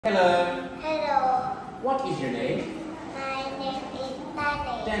Hello. Hello. What is your name? My name is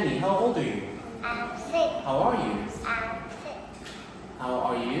Dannie. Danie, how old are you? I'm 6. How are you? I'm 6. How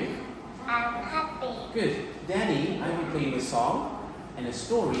are you? I'm happy. Good. Danie, I will play you a song and a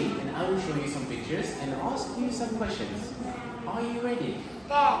story, and I will show you some pictures and ask you some questions. Are you ready?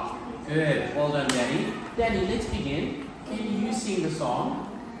 Dad. Good. Well done, Danie. Danie, let's begin. Can you sing the song?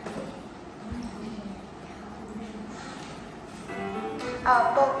 A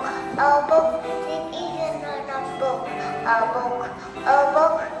book, it isn't a notebook. A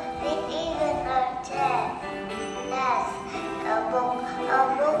book, it isn't a chair. Yes, a book,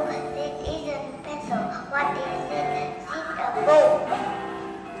 it isn't pencil. What is it? It's a book.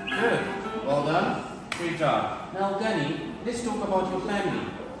 Good. Well done. Great job. Now, Danie, let's talk about your family.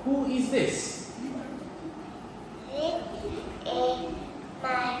 Who is this? This is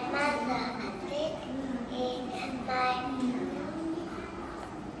my mother. This is my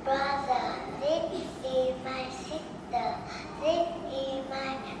brother. This is my sister. This is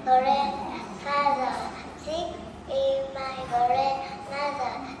my grandfather. This is my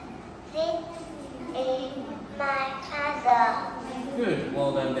grandmother. This is my father. Good.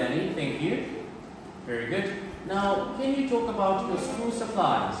 Well done, Danie. Thank you. Very good. Now, can you talk about your school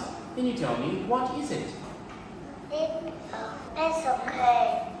supplies? Can you tell me what is it? This pencil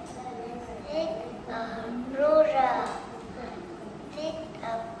case. This ruler. This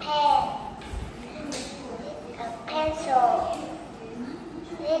pen. This pencil.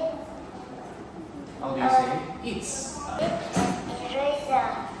 This How do you say? It's. eraser.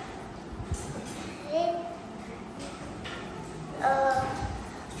 This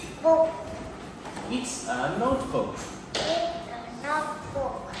book. It's a notebook. It's a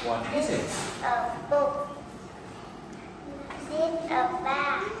notebook. What is it? A book. This a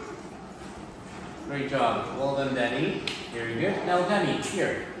bag. Great job. Well done, Danie. Very good. Now, Danie,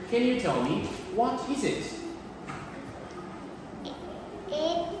 here. Can you tell me what is it?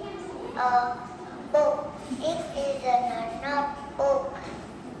 It's a book. It isn't a notebook.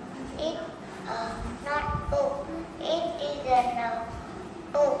 It's a notebook. It isn't a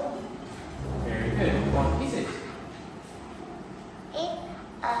book. Very good. What is it? It's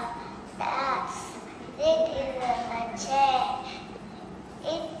a desk. It isn't a chair.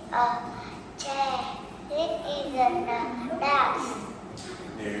 It's a chair. It isn't a desk.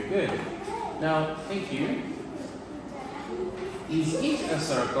 Very good. Now, thank you. Is it a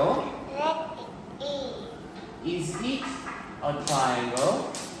circle? Let it be. Is it a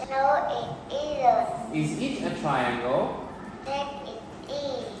triangle? No, it isn't. Is it a triangle? Let it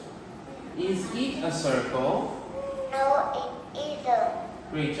be. Is it a circle? No, it isn't.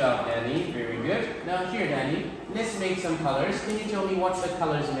 Great job, Danie. Very good. Now here, Danie, let's make some colors. Can you tell me what the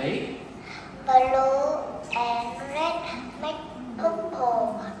colors make? Blue and red make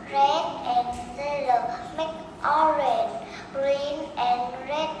purple. Red and yellow make orange. Green and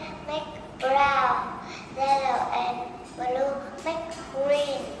red make brown. Yellow and blue make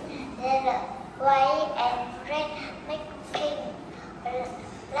green. Yellow, white and red make pink.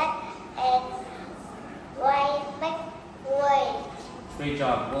 Black and white make white. Great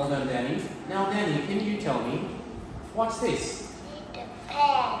job. Well done, Danie. Now, Danie, can you tell me what's this? It's a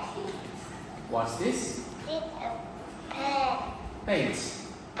pen. What's this? It's a pen. Paints.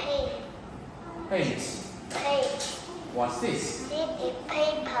 Pink. Paints. Pink. What's this? This is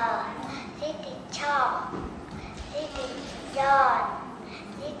paper. This is chalk. This is yarn.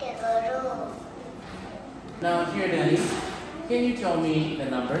 This is glue. Now here, Danie, can you tell me the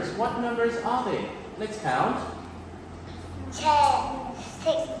numbers? What numbers are they? Let's count. 10,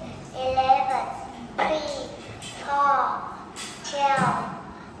 6, 11, 3, 4, 12,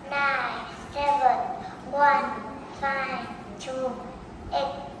 9, 7, 1, 5, 2, 8.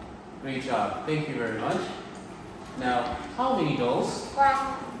 Great job. Thank you very much. Now, how many dolls? 1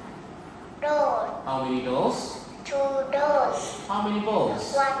 doll. How many dolls? 2 dolls. How many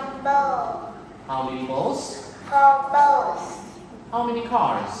balls? 1 ball. How many balls? 4 balls. How many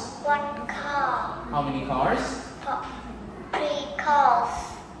cars? 1 car. How many cars? 3 cars.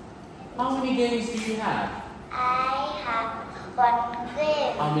 How many games do you have? I have 1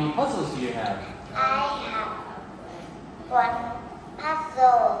 game. How many puzzles do you have? I have 1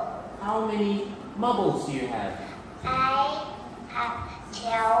 puzzle. How many marbles do you have? I have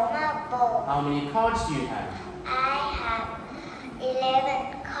 12 marbles. How many cards do you have? I have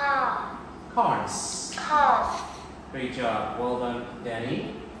 11 Cards. cars. Great job. Well done,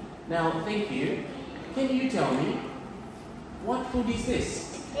 Danie. Now, thank you. Can you tell me, what food is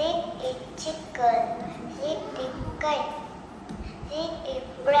this? This is chicken. This is cake. This is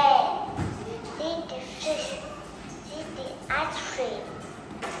bread. This is fish. This is ice cream.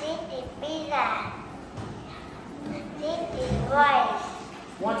 là this is rice.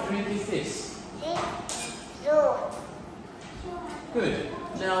 What drink is this? This soup. Good.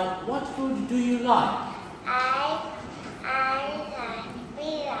 Now, what food do you like? I like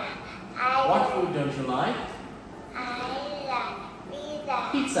pizza. What food don't you like? I like pizza.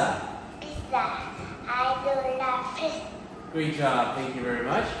 Pizza. Pizza. I don't like fish. Great job. Thank you very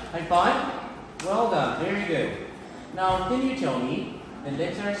much. High five. Well done. Very good. Now, can you tell me the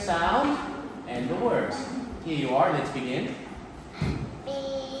letter, sound, and the words? Here you are. Let's begin. Bi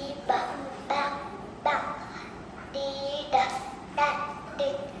bạc bạc bạc đi đập đđặt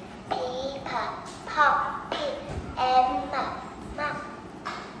địch phí phật phọc phị em mặc mặc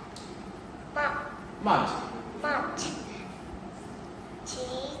mặc Mud. mặc chí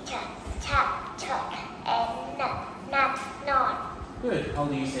chặt chặt chọt em nặt nặt nọt Good. How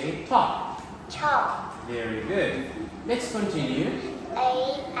do you say top? chọt Very good. Let's continue.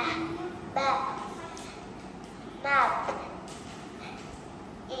 ấy bạc mập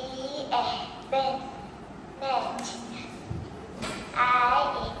ý bên mệt ai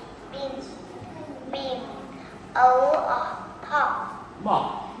bin bìm ấu phọc Mop.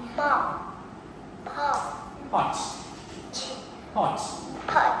 mọc phọc Hot. Hot.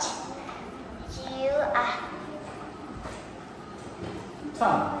 pot you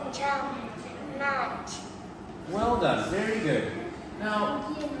Tongue. chăm nut Well done. Very good.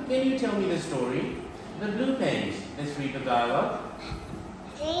 Now, can you tell me the story? The blue page. Let's read the dialogue.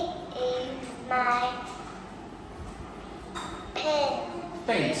 this is my pen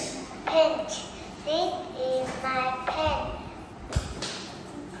Paints. pen this is my pen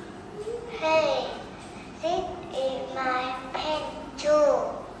hey this is my pen too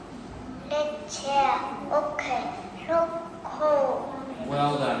let's share okay look cool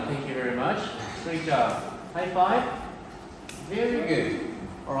Well done. Thank you very much. Great job. High five. Very good.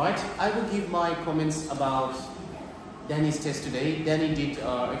 All right. I will give my comments about Dannie's test today. Danie did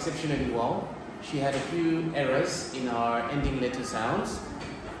exceptionally well. She had a few errors in our ending letter sounds.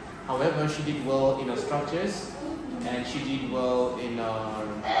 However, she did well in her structures, and she did well in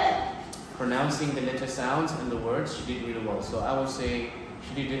pronouncing the letter sounds and the words. She did really well. So I would say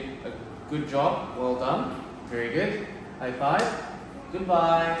she did a good job. Well done. Very good. High five.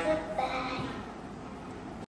 Goodbye. goodbye